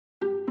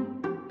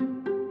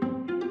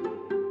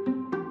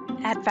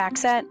At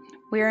FactSet,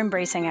 we're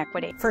embracing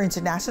equity. For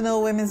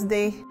International Women's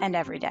Day. And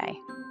every day.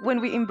 When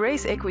we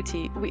embrace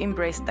equity, we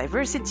embrace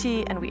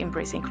diversity and we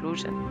embrace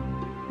inclusion.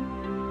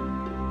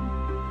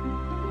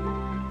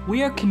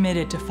 We are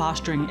committed to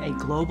fostering a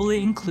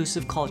globally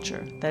inclusive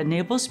culture that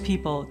enables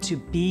people to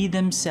be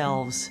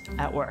themselves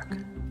at work.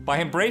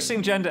 By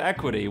embracing gender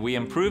equity, we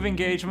improve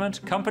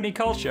engagement, company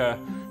culture,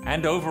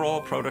 and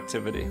overall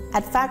productivity.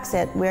 At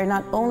FactSet, we are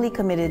not only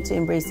committed to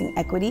embracing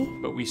equity,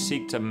 but we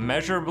seek to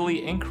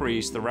measurably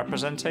increase the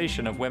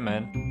representation of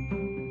women.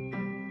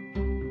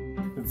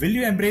 Will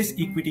you embrace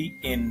equity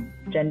in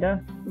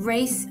gender,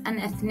 race and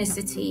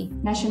ethnicity,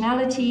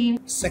 nationality,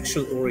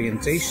 sexual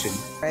orientation,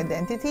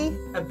 identity,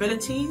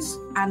 abilities,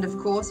 and of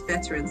course,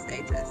 veteran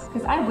status?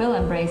 Because I will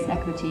embrace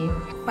equity.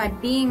 By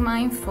being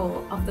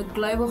mindful of the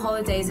global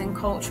holidays and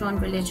cultural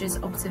and religious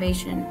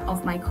observation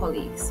of my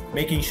colleagues.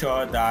 Making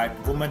sure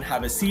that women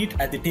have a seat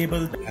at the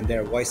table and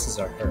their voices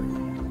are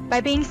heard. By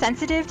being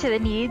sensitive to the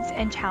needs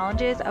and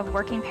challenges of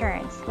working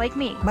parents like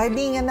me. By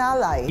being an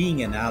ally.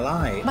 Being an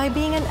ally. By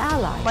being an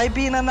ally. By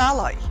being an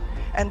ally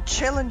and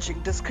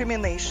challenging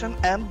discrimination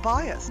and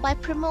bias. By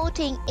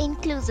promoting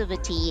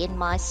inclusivity in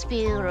my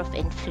sphere of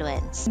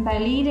influence. By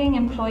leading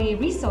employee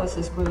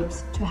resources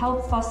groups to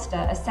help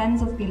foster a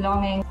sense of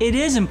belonging. It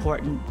is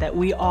important that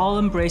we all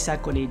embrace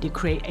equity to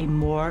create a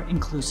more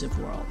inclusive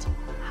world.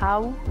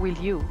 How will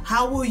you?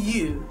 How will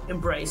you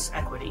embrace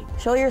equity?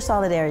 Show your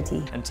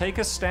solidarity. And take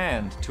a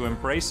stand to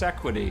embrace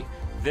equity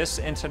this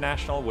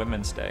International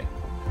Women's Day.